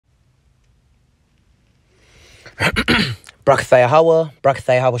Brakatha Yahweh,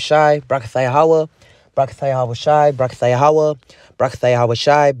 Brakatha Yahweh Shai, Brakatha Yahweh, Brakatha Yahweh Shai, Brakatha Yahweh, Brakatha Yahweh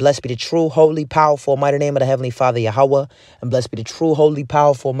Shai. Blessed be the true, holy, powerful, mighty name of the Heavenly Father Yahweh, and blessed be the true, holy,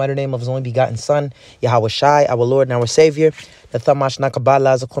 powerful, mighty name of His only begotten Son Yahweh Shai, our Lord and our Savior. The Thamash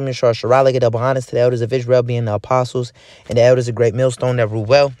Nakabala Zakum Shar Sharala, get up honest to the elders of Israel, being the apostles and the elders of Great Millstone that rule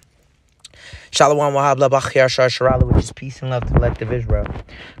well. Shalom Wahab Labachir Shar Sharala, which is peace and love to the collective Israel.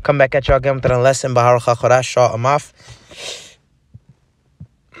 Come back at y'all again with a lesson Bahar Chachorash Shah Amaf.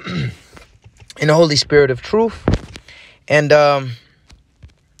 In the Holy Spirit of truth. And the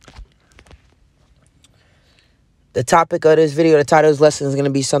topic of this video, the title of this lesson is going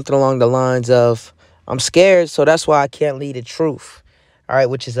to be something along the lines of, I'm scared, so that's why I can't lead the truth. All right,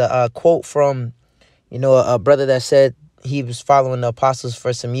 which is a quote from, a brother that said he was following the apostles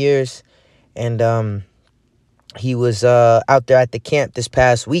for some years. And he was out there at the camp this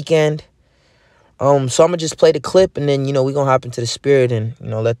past weekend. So I'm going to just play the clip, and then, we're going to hop into the spirit and,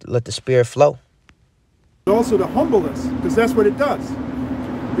 let the spirit flow. Also the humbleness, because that's what it does.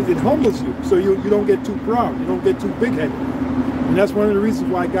 It humbles you, so you don't get too proud, you don't get too big-headed. And that's one of the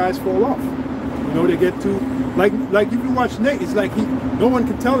reasons why guys fall off. They get too, like if you watch Nate, it's like no one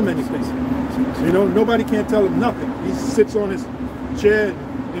can tell him anything. Nobody can tell him nothing. He sits on his chair,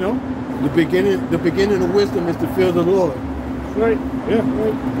 The beginning of wisdom is to fear the Lord. Right, yeah,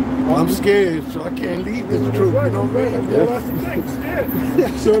 right. I'm scared, so I can't lead this truth. Right, yeah, that's the thing,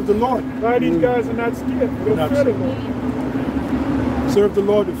 scared. Serve the Lord. Why these guys are not scared? They're fear the Lord. Serve the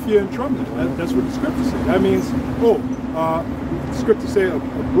Lord with fear and trembling. That's what the scripture says. That means, the scripture says,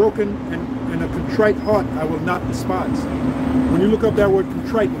 a broken and a contrite heart I will not despise. When you look up that word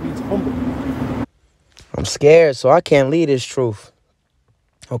contrite, it means humble. I'm scared, so I can't lead this truth.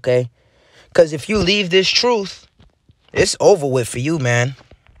 Okay? Because if you leave this truth, it's over with for you, man.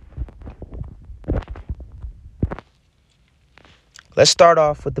 Let's start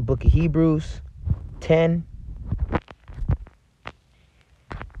off with the book of Hebrews 10.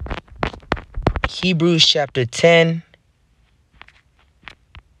 Hebrews chapter 10.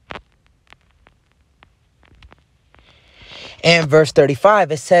 And verse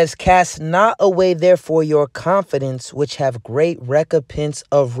 35, it says, "Cast not away therefore your confidence, which have great recompense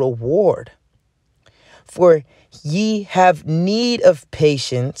of reward. For ye have need of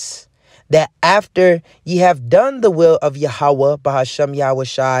patience, that after ye have done the will of Yahweh, Bahashem Yahweh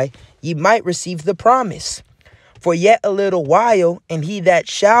Shai, ye might receive the promise. For yet a little while, and he that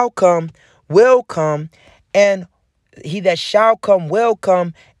shall come will come, and he that shall come will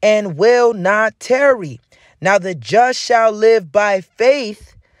come, and will not tarry. Now the just shall live by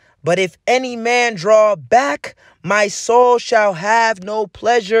faith, but if any man draw back, my soul shall have no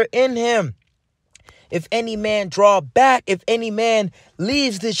pleasure in him." If any man draw back, if any man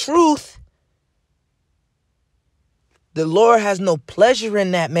leaves the truth, the Lord has no pleasure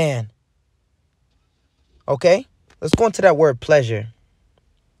in that man. Okay? Let's go into that word pleasure.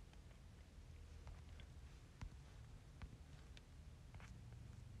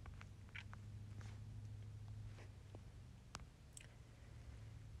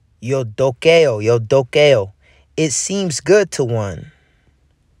 Yodokeo. It seems good to one,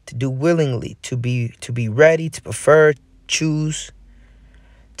 to do willingly, to be ready, to prefer, choose,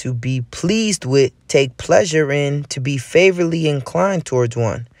 to be pleased with, take pleasure in, to be favorably inclined towards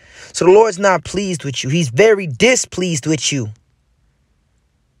one. So the Lord's not pleased with you. He's very displeased with you.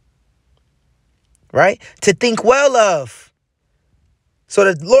 Right? To think well of.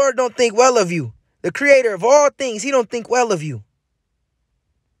 So the Lord don't think well of you. The creator of all things, he don't think well of you.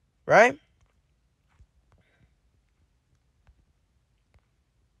 Right?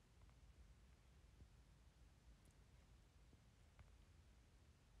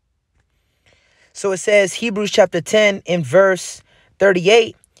 So it says, Hebrews chapter 10 in verse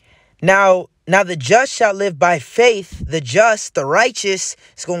 38. Now the just shall live by faith. The just, the righteous,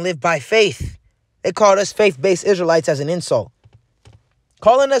 is going to live by faith. They called us faith-based Israelites as an insult.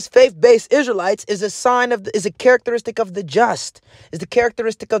 Calling us faith-based Israelites is a characteristic of the just, is the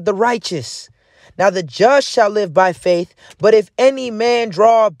characteristic of the righteous. Now the just shall live by faith, but if any man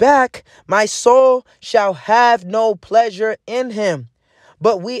draw back, my soul shall have no pleasure in him.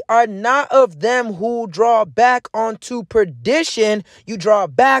 But we are not of them who draw back onto perdition. You draw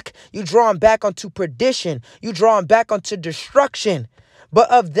back onto perdition. You draw back onto destruction. But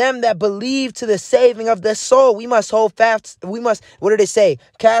of them that believe to the saving of the soul. We must hold fast. What did it say?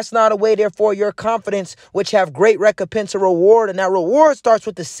 Cast not away, therefore, your confidence, which have great recompense or reward. And that reward starts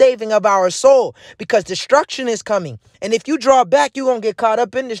with the saving of our soul, because destruction is coming. And if you draw back, you're going to get caught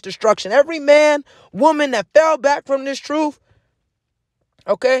up in this destruction. Every man, woman that fell back from this truth,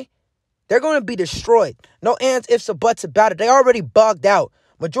 okay, They're going to be destroyed. No ands, ifs, or buts about it. They already bugged out.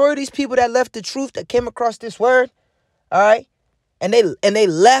 Majority of these people that left the truth, that came across this word, all right, and they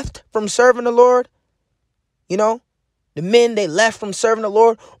left from serving the Lord, you know, the men, they left from serving the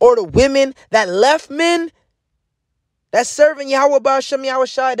Lord, or the women that left men that's serving Yahweh Ba'ashem Yahweh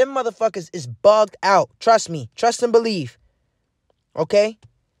Shai, them motherfuckers is bugged out. Trust me. Trust and believe. Okay?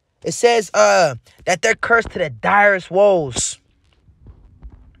 It says that they're cursed to the direst woes.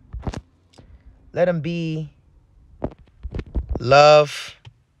 Let them be love.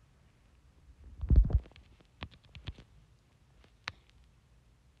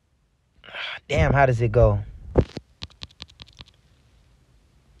 Damn, how does it go?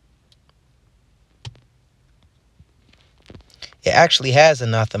 It actually has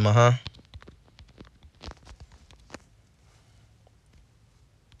anathema, huh?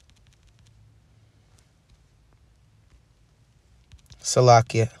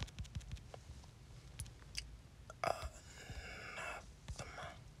 Salakia.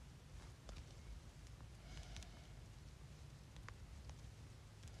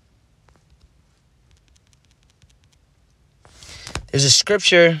 There's a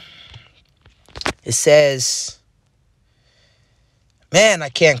scripture. It says, man, I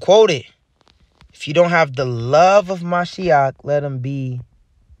can't quote it. If you don't have the love of Mashiach, let him be.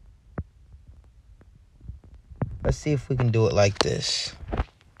 Let's see if we can do it like this.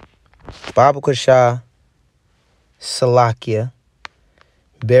 Baba Kasha, Salakia.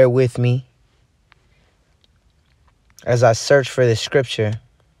 Bear with me as I search for this scripture.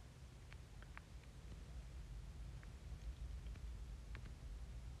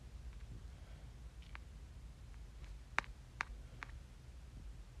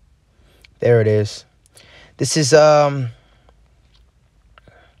 There it is. This is I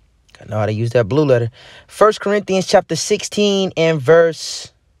know how to use that blue letter. 1 Corinthians chapter 16 and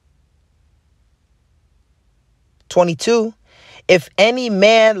verse 22. If any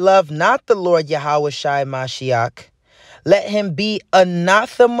man love not the Lord Yahweh Shai Mashiach, let him be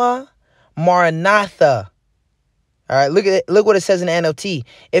anathema maranatha. All right, look what it says in the NLT.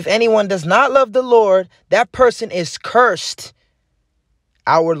 If anyone does not love the Lord, that person is cursed.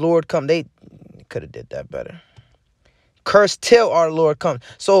 Our Lord come. They could have did that better. Cursed till our Lord comes.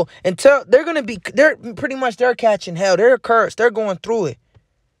 So until they're catching hell. They're cursed. They're going through it.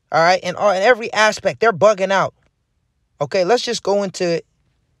 All right. And in every aspect, they're bugging out. Okay, let's just go into it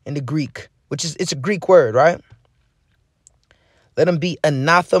in the Greek, which is, it's a Greek word, right? Let them be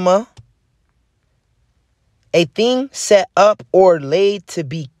anathema. A thing set up or laid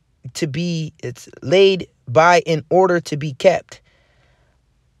it's laid by in order to be kept.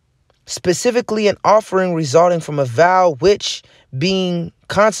 Specifically, an offering resulting from a vow which being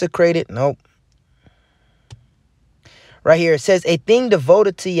consecrated. Nope. Right here, it says a thing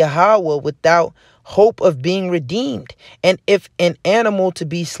devoted to Yahweh without hope of being redeemed. And if an animal to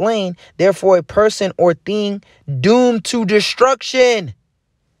be slain, therefore a person or thing doomed to destruction.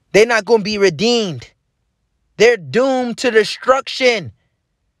 They're not going to be redeemed. They're doomed to destruction.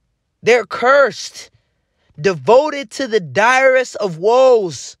 They're cursed. Devoted to the direst of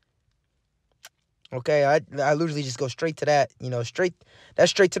woes. Okay, I literally just go straight to that, that's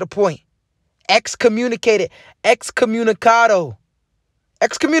straight to the point. Excommunicated, excommunicado.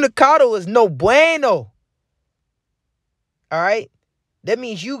 Excommunicado is no bueno. All right? That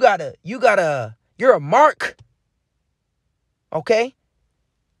means you're a mark. Okay?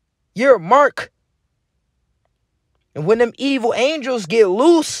 You're a mark. And when them evil angels get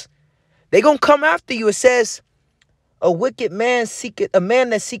loose, they gonna come after you. It says, a wicked man a man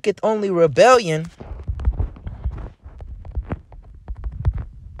that seeketh only rebellion.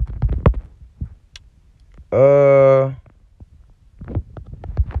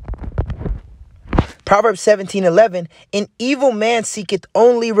 Proverbs 17:11. An evil man seeketh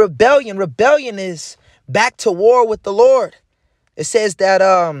only rebellion. Rebellion is back to war with the Lord. It says that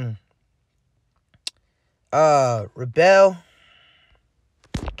rebel.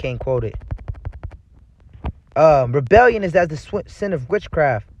 Can't quote it. Rebellion is as the sin of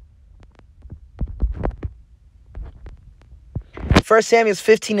witchcraft. 1 Samuel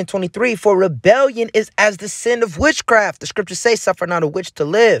 15:23. For rebellion is as the sin of witchcraft. The scriptures say, suffer not a witch to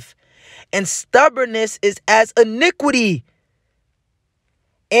live. And stubbornness is as iniquity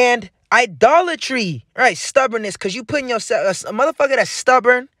and idolatry. Right? Stubbornness, because you putting yourself, a motherfucker that's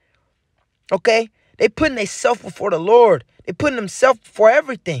stubborn, okay? They putting themselves before the Lord. They putting themselves before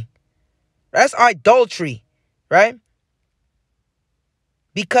everything. That's idolatry, right?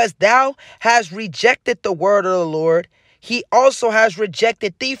 Because thou hast rejected the word of the Lord, he also has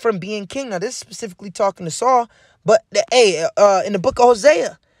rejected thee from being king. Now, this is specifically talking to Saul, but in the book of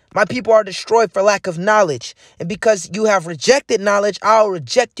Hosea, My people are destroyed for lack of knowledge. And because you have rejected knowledge, I'll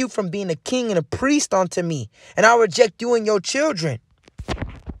reject you from being a king and a priest unto me. And I'll reject you and your children.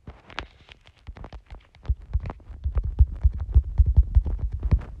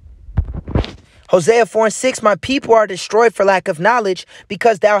 Hosea 4:6, my people are destroyed for lack of knowledge,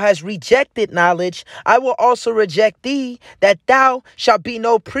 because thou hast rejected knowledge. I will also reject thee, that thou shalt be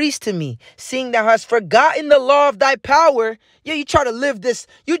no priest to me, seeing thou hast forgotten the law of thy power. Yeah, you try to live this.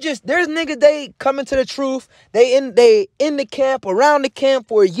 There's niggas, they come into the truth. They in the camp, around the camp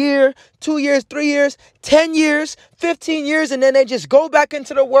for a year, 2 years, 3 years, 10 years, 15 years, and then they just go back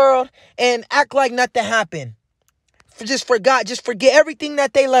into the world and act like nothing happened. Just forget everything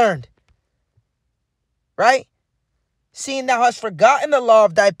that they learned. Right? Seeing thou hast forgotten the law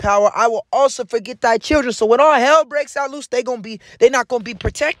of thy power, I will also forget thy children. So when all hell breaks out loose, they're not gonna be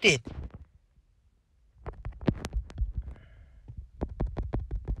protected.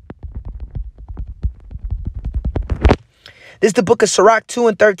 This is the book of Sirach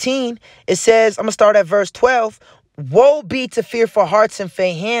 2:13. It says, I'm gonna start at verse 12. Woe be to fearful hearts and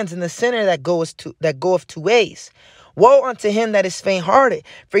faint hands, in the sinner that goeth two ways. Woe unto him that is faint-hearted,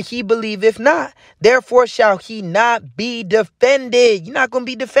 for he believeth not. Therefore shall he not be defended. You're not going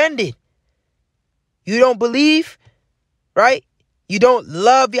to be defended. You don't believe, right? You don't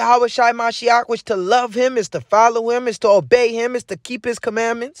love Yahweh Shai Mashiach, which to love him is to follow him, is to obey him, is to keep his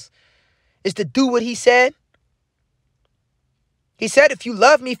commandments, is to do what he said. He said, if you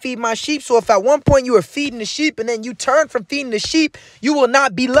love me, feed my sheep. So if at one point you were feeding the sheep and then you turn from feeding the sheep, you will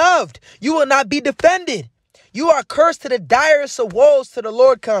not be loved. You will not be defended. You are cursed to the direst of woes till the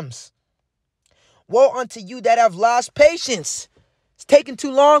Lord comes. Woe unto you that have lost patience. It's taking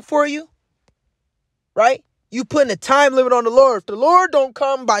too long for you, right? You putting a time limit on the Lord. If the Lord don't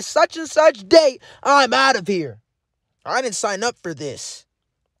come by such and such date, I'm out of here. I didn't sign up for this.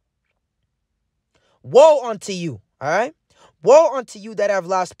 Woe unto you, all right? Woe unto you that have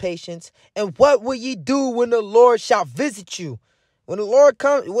lost patience. And what will ye do when the Lord shall visit you? When the Lord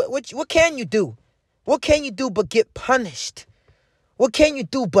comes, what can you do? What can you do but get punished? What can you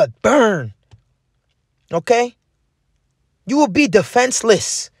do but burn? Okay? You will be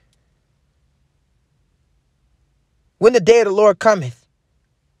defenseless when the day of the Lord cometh.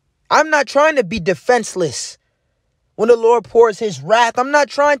 I'm not trying to be defenseless when the Lord pours his wrath. I'm not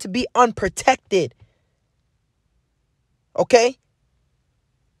trying to be unprotected. Okay?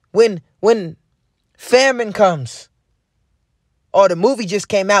 When famine comes, or the movie just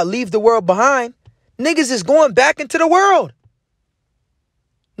came out, Leave the World Behind, niggas is going back into the world.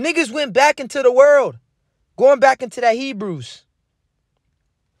 Niggas went back into the world. Going back into that Hebrews.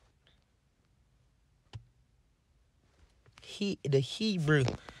 Hebrews.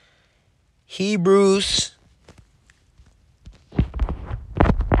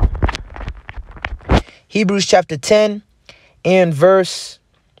 Hebrews chapter 10 and verse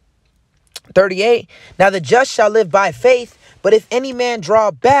 38. Now the just shall live by faith. But if any man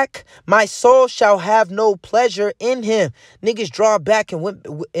draw back, my soul shall have no pleasure in him. Niggas draw back and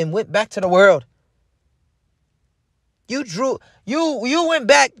went back to the world. You went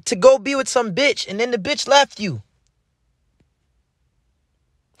back to go be with some bitch, and then the bitch left you.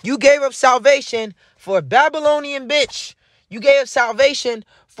 You gave up salvation for a Babylonian bitch. You gave up salvation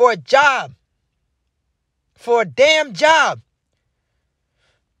for a job. For a damn job.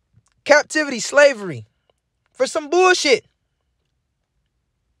 Captivity, slavery. For some bullshit.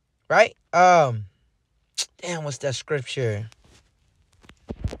 Right? Damn, what's that scripture?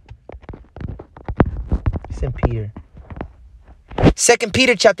 It's in Peter. 2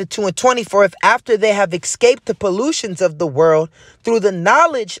 Peter chapter 2 and 20. For if after they have escaped the pollutions of the world through the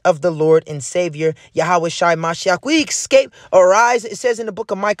knowledge of the Lord and Savior, Yahweh Shai Mashiach, we escape, arise. It says in the book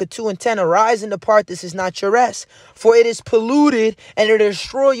of Micah 2 and 10, arise and depart, this is not your rest. For it is polluted and it will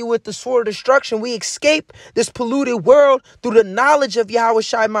destroy you with the sword of destruction. We escape this polluted world through the knowledge of Yahweh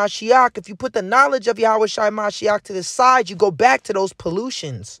Shai Mashiach. If you put the knowledge of Yahweh Shai Mashiach to the side, you go back to those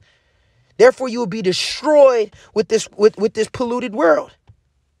pollutions. Therefore, you will be destroyed with this polluted world,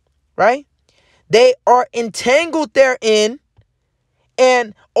 right? They are entangled therein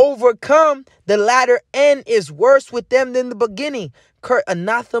and overcome. The latter end is worse with them than the beginning.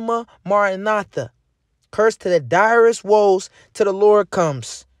 Anathema, Maranatha. Curse to the direst woes till the Lord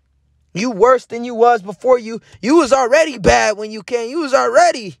comes. You worse than you was before you. You was already bad when you came. You was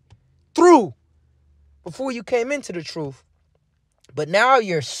already through before you came into the truth. But now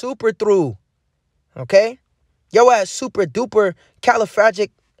you're super through, okay? Your ass super duper califragic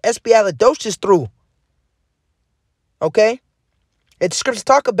espialidocious through, okay? The scriptures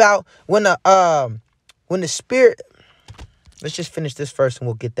talk about when the spirit, Let's just finish this first and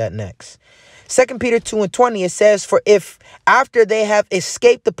we'll get that next. 2 Peter 2:20, it says, for if after they have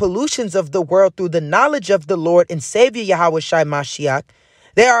escaped the pollutions of the world through the knowledge of the Lord and Savior Yahweh Shai Mashiach,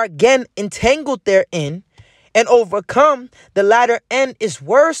 they are again entangled therein and overcome, the latter end is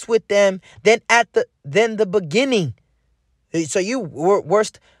worse with them than the beginning. So you were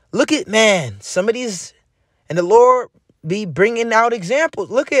worst. Look at, man, some of these, and the Lord be bringing out examples.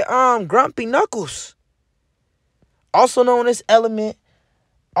 Look at Grumpy Knuckles, also known as Element,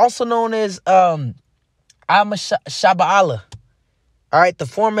 also known as Alma Shaba'ala. All right, the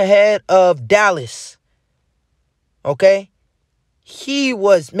former head of Dallas. Okay, he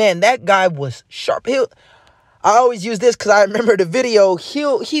was, man, that guy was sharp. I always use this because I remember the video.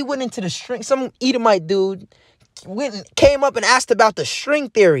 He went into the string. Some Edomite dude came up and asked about the string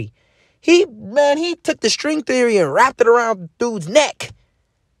theory. He took the string theory and wrapped it around the dude's neck.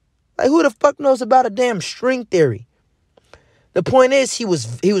 Like, who the fuck knows about a damn string theory? The point is, he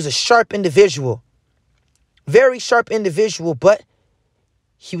was a sharp individual, very sharp individual, but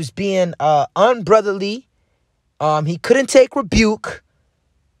he was being unbrotherly. He couldn't take rebuke.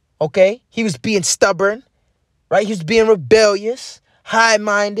 Okay, he was being stubborn. Right? He was being rebellious,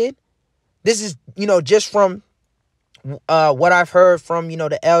 high-minded. This is, just from what I've heard from,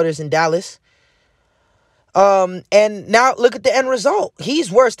 the elders in Dallas. And now look at the end result. He's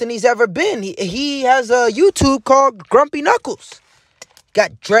worse than he's ever been. He has a YouTube called Grumpy Knuckles.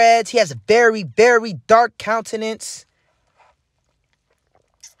 Got dreads. He has a very, very dark countenance.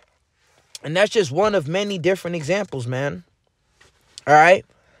 And that's just one of many different examples, man. All right?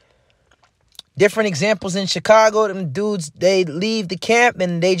 Different examples in Chicago. Them dudes, they leave the camp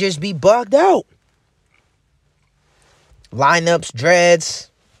and they just be bugged out. Lineups, dreads,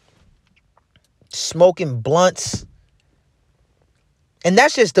 smoking blunts. And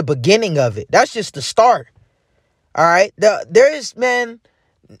that's just the beginning of it. That's just the start. All right. There is, man,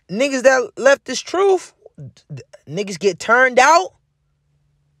 niggas that left this truth. Niggas get turned out.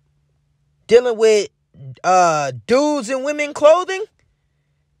 Dealing with dudes in women clothing.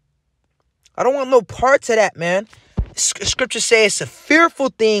 I don't want no parts of that, man. Scripture says it's a fearful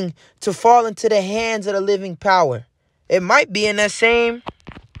thing to fall into the hands of the living power. It might be in that same.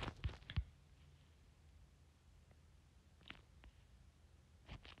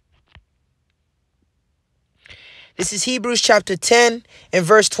 This is Hebrews chapter 10 and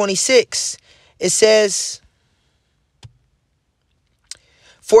verse 26. It says,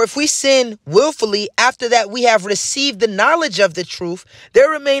 for if we sin willfully after that we have received the knowledge of the truth, there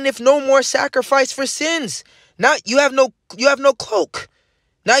remaineth no more sacrifice for sins. Now you have no cloak.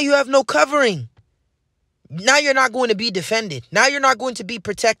 Now you have no covering. Now you're not going to be defended. Now you're not going to be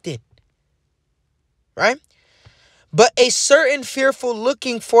protected. Right? But a certain fearful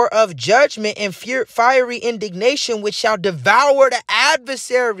looking for of judgment and fiery indignation which shall devour the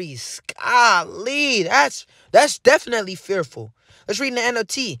adversaries. Golly, that's definitely fearful. Let's read in the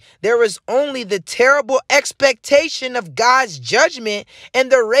NLT. There is only the terrible expectation of God's judgment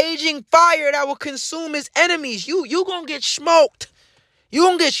and the raging fire that will consume his enemies. You gonna get smoked. You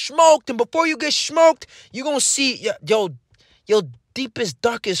gonna get smoked, and before you get smoked, you gonna see your deepest,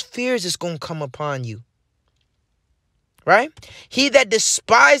 darkest fears is gonna come upon you. Right? He that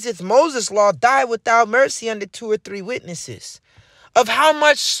despiseth Moses' law died without mercy under 2 or 3 witnesses. Of how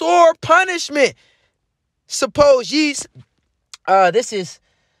much sore punishment suppose ye. This is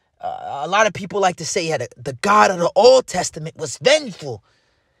a lot of people like to say the God of the Old Testament was vengeful,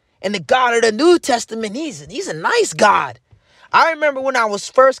 and the God of the New Testament, he's a nice God. I remember when I was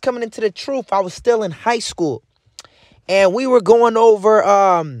first coming into the truth, I was still in high school, and we were going over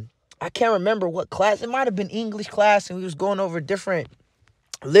I can't remember what class. It might have been English class, and we was going over different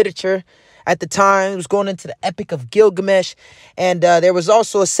literature at the time. It was going into the Epic of Gilgamesh, and there was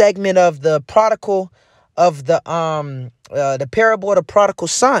also a segment of the prodigal of the parable of the prodigal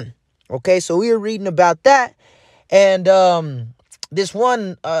son. Okay, so we were reading about that, and this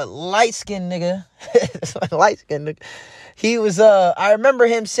one light-skinned nigga, he was I remember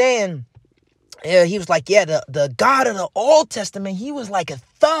him saying, he was like, yeah, the God of the Old Testament, he was like a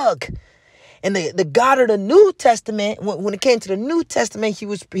thug. And the God of the New Testament, when it came to the New Testament, he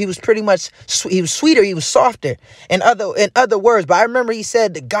was pretty much, he was sweeter, he was softer. In other words, but I remember he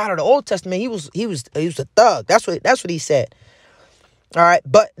said the God of the Old Testament, he was a thug. That's what he said. All right,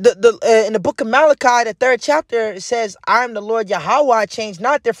 but in the book of Malachi, the 3rd chapter, it says, I am the Lord Yahweh, I change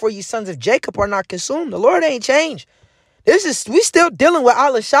not, therefore ye sons of Jacob are not consumed. The Lord ain't changed. We still dealing with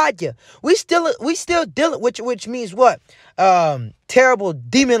Alashadya. We still dealing, which means what? Terrible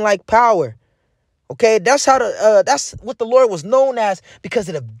demon-like power. Okay, that's what the Lord was known as because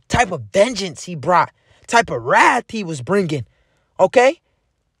of the type of vengeance he brought, type of wrath he was bringing. Okay?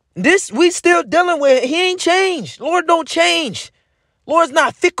 This we still dealing with. He ain't changed. Lord don't change. Lord's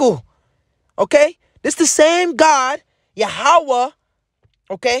not fickle. Okay? This the same God, Yahweh,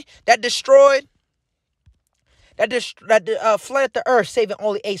 okay, that flooded the earth, saving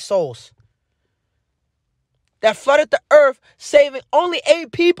only 8 souls. That flooded the earth, saving only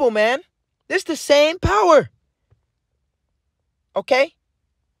 8 people, man. This the same power. Okay?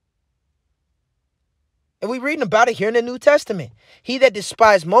 And we reading about it here in the New Testament. He that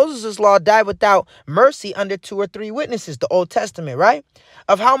despised Moses' law died without mercy under 2 or 3 witnesses, the Old Testament, right?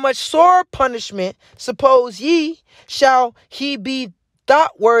 Of how much sore punishment, suppose ye, shall he be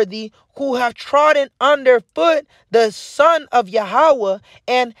thought worthy who have trodden under foot the Son of Yahweh,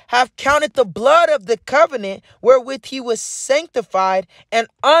 and have counted the blood of the covenant wherewith he was sanctified an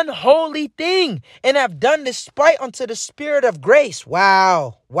unholy thing, and have done despite unto the Spirit of grace.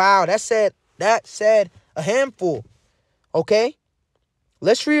 Wow. That said a handful. Okay?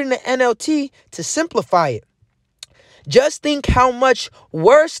 Let's read in the NLT to simplify it. Just think how much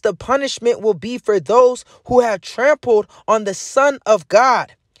worse the punishment will be for those who have trampled on the Son of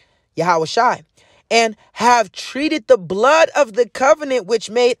God, Yahweh Shai, and have treated the blood of the covenant which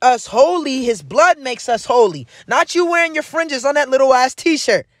made us holy. His blood makes us holy. Not you wearing your fringes on that little ass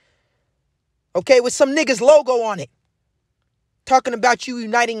t-shirt. Okay, with some nigga's logo on it. Talking about you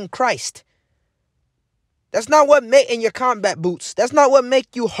uniting in Christ. That's not what make in your combat boots. That's not what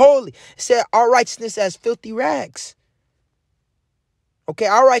make you holy. It said our righteousness as filthy rags. Okay,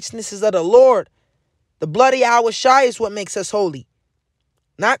 our righteousness is of the Lord. The blood of Yahweh Shai is what makes us holy.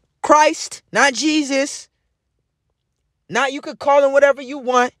 Not Christ, not Jesus. Not you could call him whatever you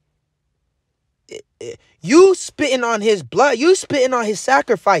want. You spitting on his blood. You spitting on his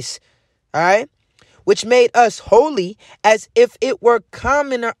sacrifice. All right? Which made us holy, as if it were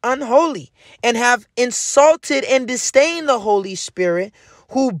common or unholy, and have insulted and disdained the Holy Spirit,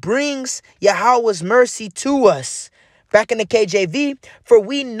 who brings Yahweh's mercy to us. Back in the KJV, for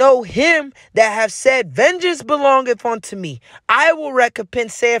we know him that have said, vengeance belongeth unto me. I will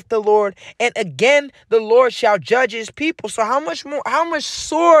recompense, saith the Lord. And again, the Lord shall judge his people. So how much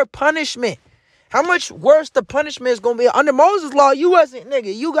sore punishment? How much worse the punishment is going to be? Under Moses' law, you wasn't,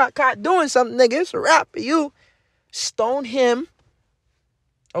 nigga. You got caught doing something, nigga. It's a wrap for you. Stone him.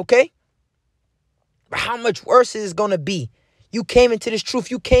 Okay? But how much worse is it going to be? You came into this truth.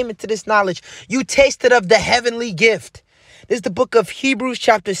 You came into this knowledge. You tasted of the heavenly gift. This is the book of Hebrews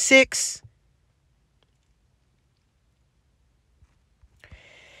chapter 6.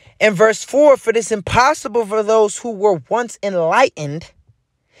 And verse 4, for it is impossible for those who were once enlightened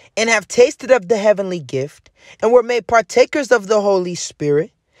and have tasted of the heavenly gift, and were made partakers of the Holy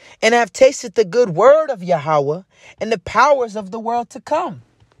Spirit, and have tasted the good word of Yahweh, and the powers of the world to come.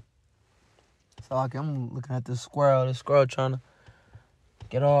 So I'm looking at this squirrel trying to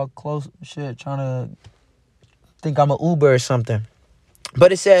get all close, trying to think I'm an Uber or something.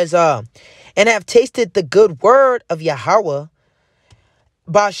 But it says, and have tasted the good word of Yahweh,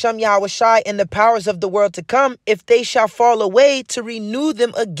 Ba'ashem Yahweh Shai, and the powers of the world to come, if they shall fall away, to renew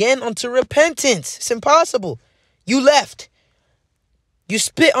them again unto repentance. It's impossible. You left. You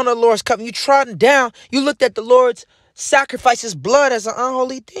spit on the Lord's covenant. You trodden down. You looked at the Lord's sacrifice's blood as an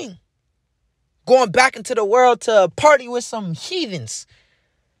unholy thing. Going back into the world to party with some heathens.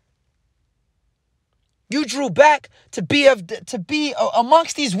 You drew back to be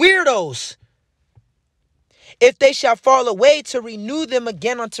amongst these weirdos. If they shall fall away, to renew them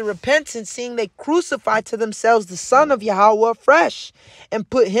again unto repentance, seeing they crucify to themselves the Son of Yahweh afresh, and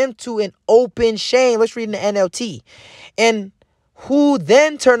put him to an open shame. Let's read in the NLT. And who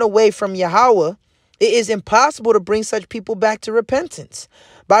then turn away from Yahweh, it is impossible to bring such people back to repentance.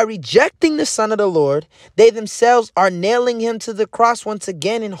 By rejecting the Son of the Lord, they themselves are nailing him to the cross once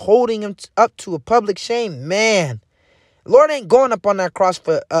again and holding him up to a public shame. Man, Lord ain't going up on that cross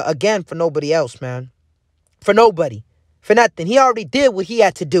for again for nobody else, man. For nobody. For nothing. He already did what he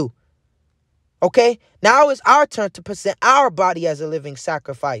had to do. Okay? Now it's our turn to present our body as a living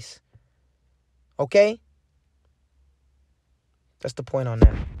sacrifice. Okay? That's the point on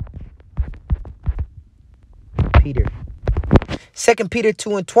that. Peter. 2 Peter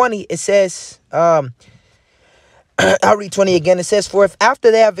 2:20, it says, I'll read 20 again. It says, for if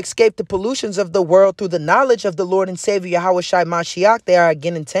after they have escaped the pollutions of the world through the knowledge of the Lord and Savior Yahweh Shai Mashiach, they are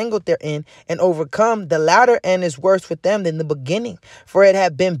again entangled therein and overcome, the latter end is worse with them than the beginning. For it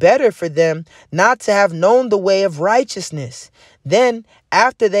had been better for them not to have known the way of righteousness, then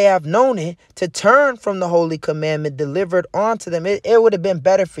after they have known it, to turn from the holy commandment delivered unto them. It would have been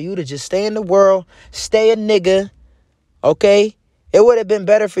better for you to just stay in the world, stay a nigga, okay? It would have been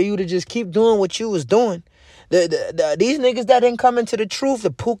better for you to just keep doing what you was doing These niggas that didn't come into the truth,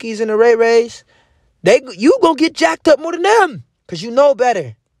 the Pookies and the Ray Rays, you gonna get jacked up more than them, because you know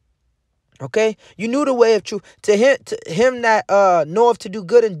better. Okay? You knew the way of truth. To him that knoweth to do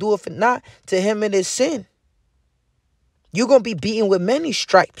good and doeth it not, to him it is sin. You gonna be beaten with many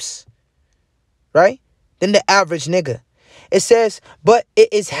stripes, right? Than the average nigga. It says, but it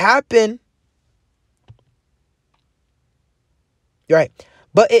is happened. Right.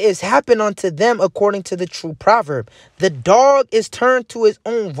 But it is happened unto them according to the true proverb. The dog is turned to his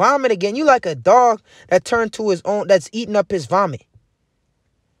own vomit again. You like a dog that turned to his own, that's eating up his vomit.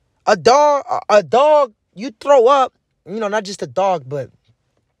 A dog, you throw up, not just a dog, but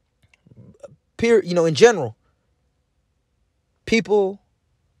in general. People,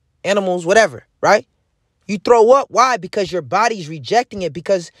 animals, whatever, right? You throw up. Why? Because your body's rejecting it,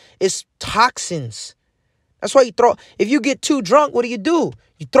 because it's toxins. That's why you throw. If you get too drunk, what do?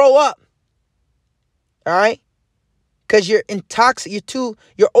 You throw up. All right? Because you're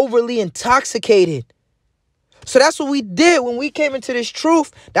overly intoxicated. So that's what we did when we came into this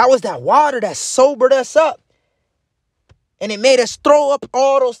truth. That was that water that sobered us up. And it made us throw up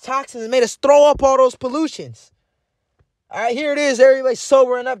all those toxins. It made us throw up all those pollutions. All right, here it is. Everybody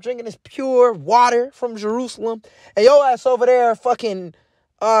sobering up, drinking this pure water from Jerusalem. And your ass over there fucking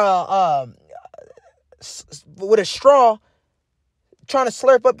with a straw trying to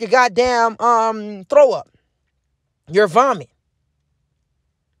slurp up your goddamn throw up, your vomit.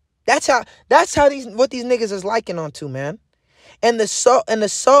 That's how what these niggas is liking onto, man. And the soul,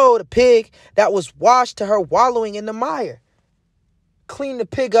 the pig that was washed to her wallowing in the mire. Clean the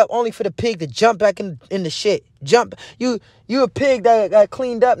pig up only for the pig to jump back in the shit. You a pig that got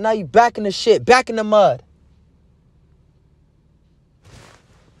cleaned up, now you back in the shit, back in the mud.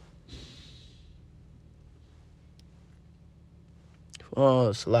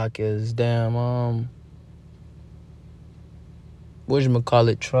 Oh, Slack is damn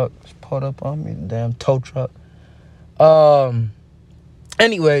whatchamacallit truck pulled up on me, damn tow truck.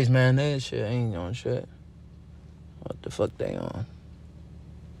 Anyways, man, that shit ain't on shit. What the fuck they on?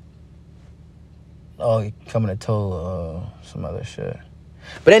 Oh, he coming to tow some other shit.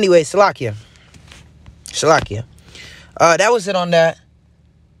 But anyway, Salakia. That was it on that.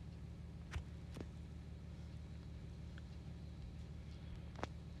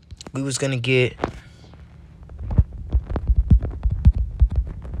 We was gonna get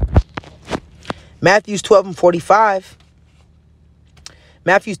Matthews 12 and 45.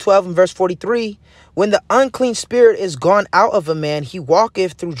 Matthews 12 and verse 43. When the unclean spirit is gone out of a man, he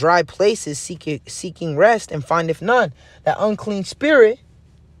walketh through dry places, seeking rest, and findeth none. That unclean spirit,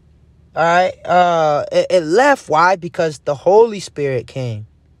 all right, it left. Why? Because the Holy Spirit came.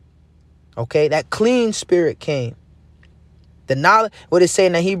 Okay, that clean spirit came. The knowledge, what it's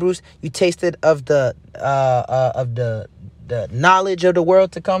saying in Hebrews, you tasted of the knowledge of the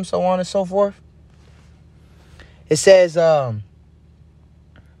world to come, so on and so forth. It says,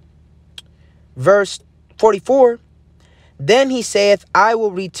 verse 44, then he saith, I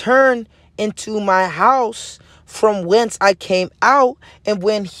will return into my house from whence I came out, and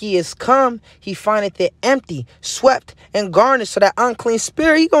when he is come, he findeth it empty, swept, and garnished. So that unclean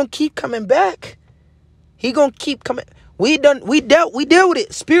spirit, he gonna keep coming back. He gonna keep coming. We deal with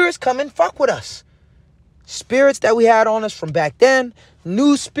it. Spirits come and fuck with us. Spirits that we had on us from back then,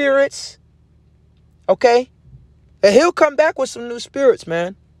 new spirits. Okay? And he'll come back with some new spirits,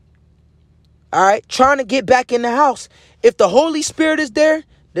 man. All right? Trying to get back in the house. If the Holy Spirit is there,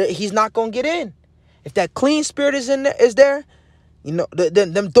 he's not going to get in. If that clean spirit is there,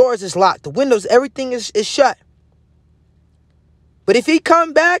 them doors is locked. The windows, everything is shut. But if he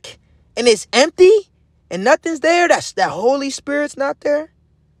come back and it's empty and nothing's there, that Holy Spirit's not there.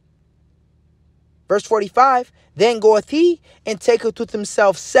 Verse 45, then goeth he and taketh with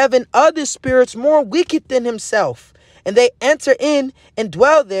himself 7 other spirits more wicked than himself. And they enter in and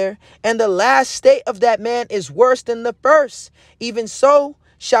dwell there. And the last state of that man is worse than the first. Even so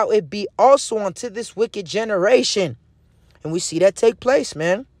shall it be also unto this wicked generation. And we see that take place,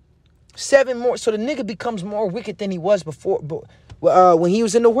 man. 7 more. So the nigga becomes more wicked than he was before, when he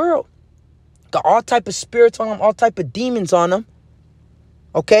was in the world. Got all type of spirits on him, all type of demons on him.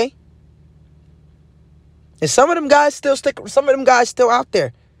 Okay? And some of them guys still out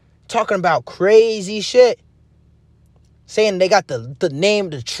there talking about crazy shit. Saying they got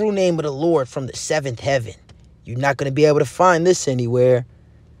the true name of the Lord from the 7th heaven. You're not going to be able to find this anywhere.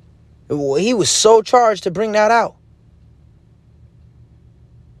 He was so charged to bring that out.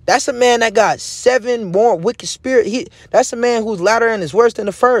 That's a man that got 7 more wicked spirits. That's a man whose latter end is worse than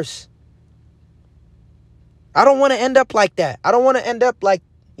the first. I don't want to end up like that. I don't want to end up like,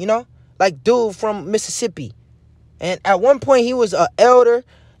 like dude from Mississippi And at one point, he was an elder.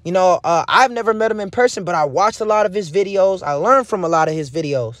 You know, I've never met him in person, but I watched a lot of his videos. I learned from a lot of his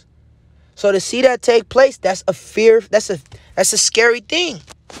videos. So to see that take place, that's a fear. That's a scary thing.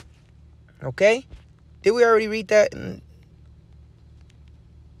 Okay? Did we already read that?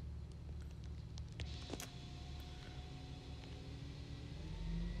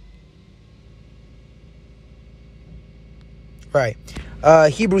 Right.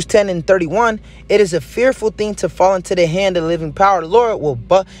 Hebrews 10:31. It is a fearful thing to fall into the hand of the living power. The Lord will,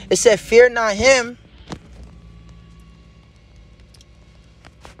 but it said, fear not him.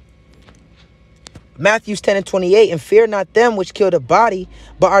 Matthew 10:28. And fear not them which kill the body,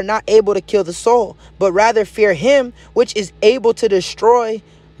 but are not able to kill the soul, but rather fear him which is able to destroy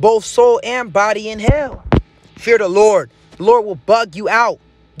both soul and body in hell. Fear the Lord. The Lord will bug you out.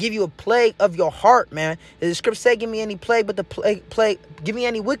 Give you a plague of your heart, man. The scripture say, give me any plague but the plague. Give me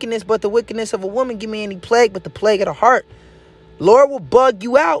any wickedness but the wickedness of a woman. Give me any plague but the plague of the heart. Lord will bug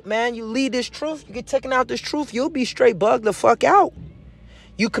you out, man. You leave this truth. You get taken out this truth. You'll be straight bugged the fuck out.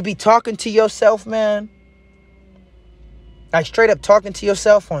 You could be talking to yourself, man. Like straight up talking to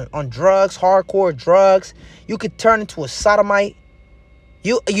yourself on drugs, hardcore drugs. You could turn into a sodomite.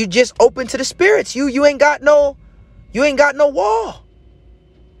 You just open to the spirits. You ain't got no wall.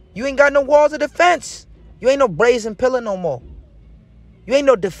 You ain't got no walls of defense. You ain't no brazen pillar no more. You ain't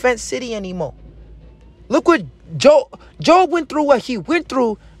no defense city anymore. Look what Job went through, what he went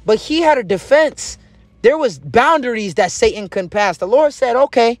through, but he had a defense. There was boundaries that Satan couldn't pass. The Lord said,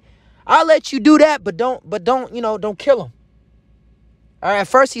 okay, I'll let you do that, but don't kill him. All right, at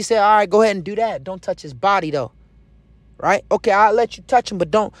first he said, all right, go ahead and do that. Don't touch his body though. Right? Okay, I'll let you touch him, but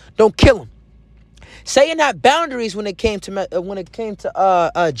don't kill him. Satan had boundaries when it came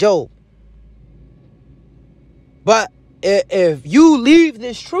to Job. But if you leave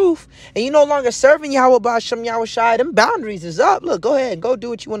this truth and you're no longer serving Yahweh Ba'ashem Yahweh Shai, them boundaries is up. Look, go ahead and go do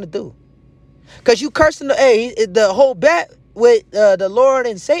what you want to do. Because you cursing the whole bet with the Lord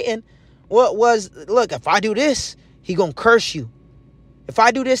and Satan. What was, look, if I do this, he gonna curse you. If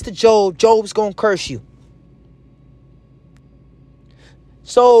I do this to Job, Job's gonna curse you.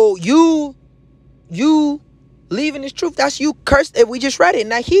 So you leaving this truth, that's you cursed. If we just read it in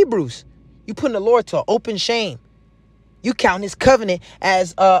that Hebrews, you putting the Lord to open shame. You count his covenant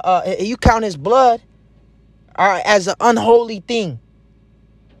as you count his blood as an unholy thing.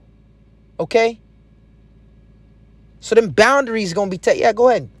 Okay? So them boundaries gonna be yeah, go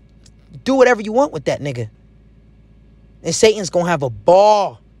ahead. Do whatever you want with that nigga. And Satan's gonna have a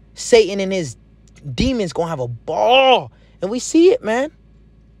ball. Satan and his demons gonna have a ball. And we see it, man.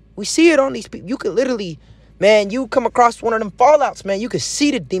 We see it on these people. You could literally, man, you come across one of them fallouts, man. You could see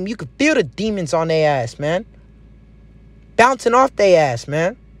the demon. You could feel the demons on their ass, man. Bouncing off their ass,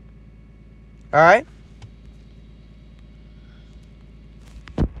 man. All right?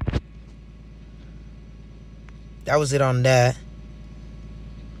 That was it on that.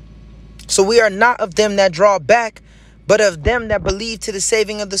 So we are not of them that draw back, but of them that believe to the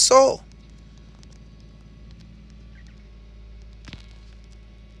saving of the soul.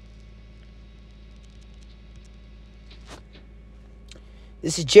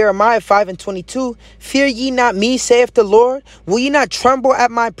 This is Jeremiah 5:22. Fear ye not me, saith the Lord. Will ye not tremble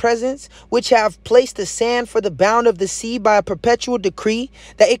at my presence, which have placed the sand for the bound of the sea by a perpetual decree,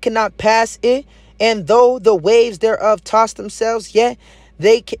 that it cannot pass it? And though the waves thereof toss themselves, yet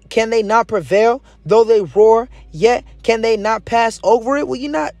can they not prevail? Though they roar, yet can they not pass over it? Will you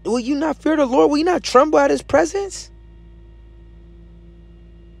not fear the Lord? Will you not tremble at his presence?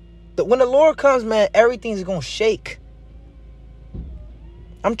 When the Lord comes, man, everything's gonna shake.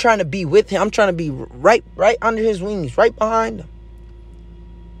 I'm trying to be with him. I'm trying to be right under his wings, right behind him.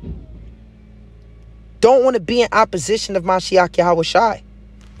 Don't want to be in opposition of Mashiach Yahweh Shai.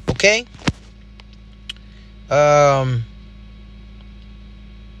 Okay? 1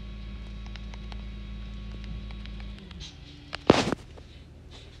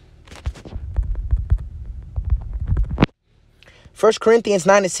 Corinthians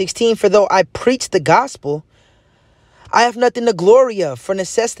 9:16, for though I preach the gospel, I have nothing to glory of, for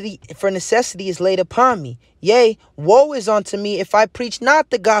necessity is laid upon me. Yea, woe is unto me if I preach not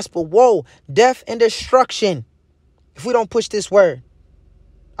the gospel. Woe, death and destruction, if we don't push this word.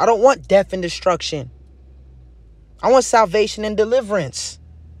 I don't want death and destruction. I want salvation and deliverance.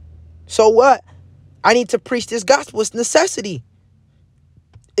 So what? I need to preach this gospel. It's necessity.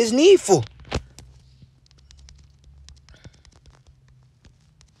 It's needful.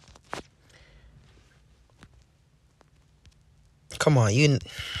 Come on,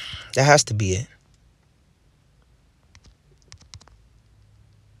 that has to be it.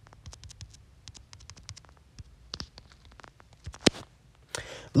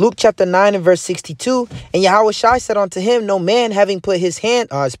 Luke chapter 9 and verse 62. And Yahushua said unto him, no man having put his hand...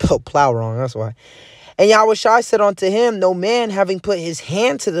 Oh, I spelled plow wrong, that's why. And Yahushua said unto him, no man having put his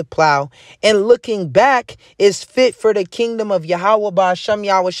hand to the plow and looking back is fit for the kingdom of Yahweh Ba'ashem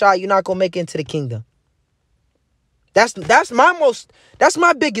Yahushua. You're not going to make it into the kingdom. That's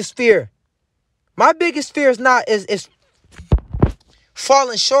my biggest fear. My biggest fear is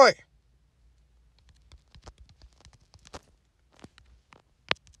falling short.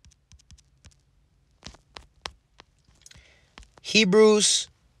 Hebrews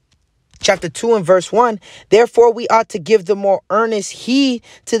chapter 2 and verse 1. Therefore we ought to give the more earnest heed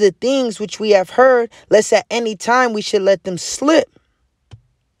to the things which we have heard, lest at any time we should let them slip.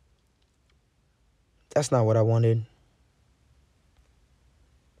 That's not what I wanted.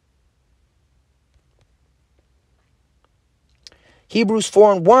 Hebrews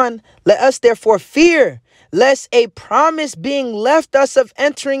 4 and 1. Let us therefore fear, lest a promise being left us of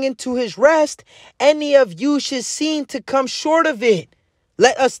entering into his rest, any of you should seem to come short of it.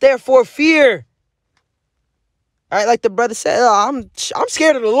 Let us therefore fear. All right, like the brother said, I'm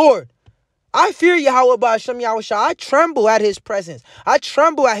scared of the Lord. I fear Yahweh Ba'ashem Yahushua. I tremble at his presence. I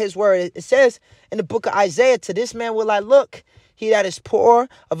tremble at his word. It says in the book of Isaiah, to this man will I look, he that is poor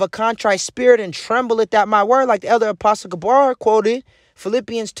of a contrite spirit and trembleth at my word. Like the elder apostle Gabar quoted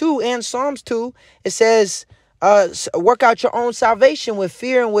Philippians 2 and Psalms 2. It says, work out your own salvation with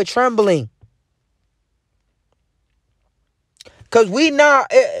fear and with trembling. Because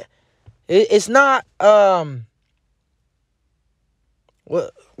it's not,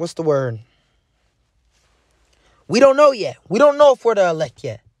 what's the word? We don't know yet. We don't know if we're the elect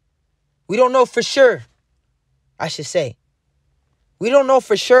yet. We don't know for sure, I should say. We don't know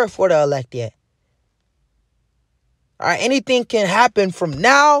for sure if we're the elect yet. All right, anything can happen from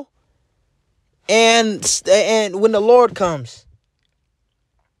now and when the Lord comes.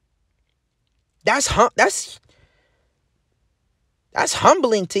 That's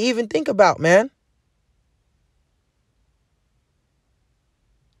humbling to even think about, man.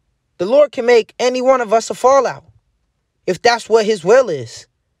 The Lord can make any one of us a fallout if that's what his will is.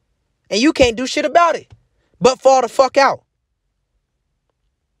 And you can't do shit about it but fall the fuck out.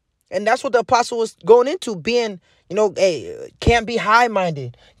 And that's what the apostle was going into, being, can't be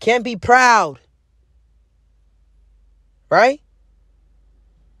high-minded, can't be proud. Right?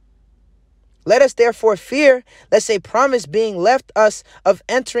 Let us therefore fear, lest a promise being left us of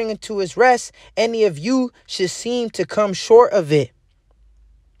entering into his rest, any of you should seem to come short of it.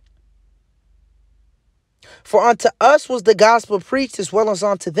 For unto us was the gospel preached as well as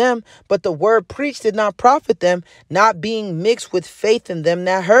unto them, but the word preached did not profit them, not being mixed with faith in them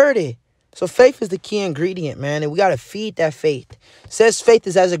that heard it. So faith is the key ingredient, man, and we got to feed that faith. It says faith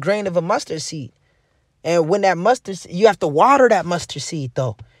is as a grain of a mustard seed. And when that mustard, you have to water that mustard seed,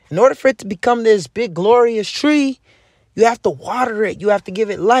 though. In order for it to become this big, glorious tree, you have to water it. You have to give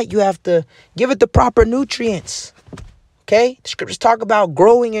it light. You have to give it the proper nutrients. Okay? The scriptures talk about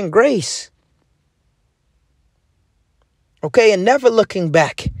growing in grace. Okay? And never looking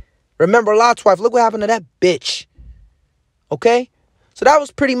back. Remember Lot's wife. Look what happened to that bitch. Okay? So that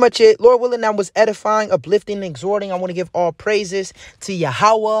was pretty much it. Lord willing, that was edifying, uplifting, and exhorting. I want to give all praises to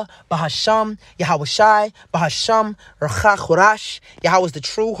Yahweh, Bahasham, Yahushai, Bahasham, Rachach Horash. Yahweh is the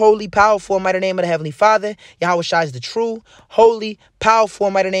true, holy, powerful, and mighty name of the Heavenly Father. Yahushai is the true, holy, powerful,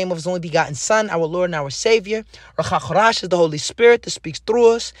 and mighty name of his only begotten Son, our Lord and our Savior. Rachach Horash is the Holy Spirit that speaks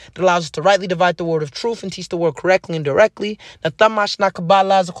through us, that allows us to rightly divide the word of truth and teach the word correctly and directly. Give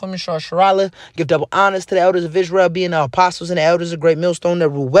double honors to the elders of Israel, being the apostles and the elders of great millstone that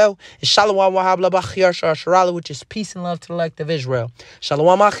rule well. And Shalom Wahab Labachiyar Sharala, which is peace and love to the elect of Israel.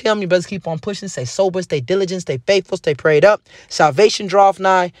 Shalom Achim, you better keep on pushing, stay sober, stay diligent, stay faithful, stay prayed up. Salvation draweth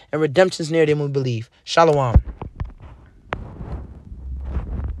nigh, and redemption's near them we believe. Shalom.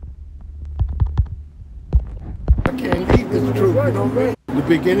 I can't leave this truth. You know what I mean?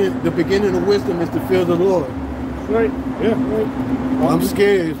 The beginning of wisdom is to fear the Lord. Right. Yeah. Right. I'm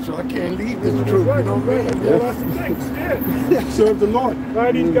scared, so I can't leave this truth. You know what I mean? Yeah. That's the thing. Scared. Serve the Lord.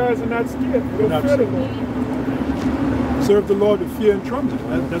 Why these guys are not scared? They don't fear the Lord. Serve the Lord with fear and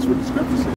trembling. That's what the scripture says.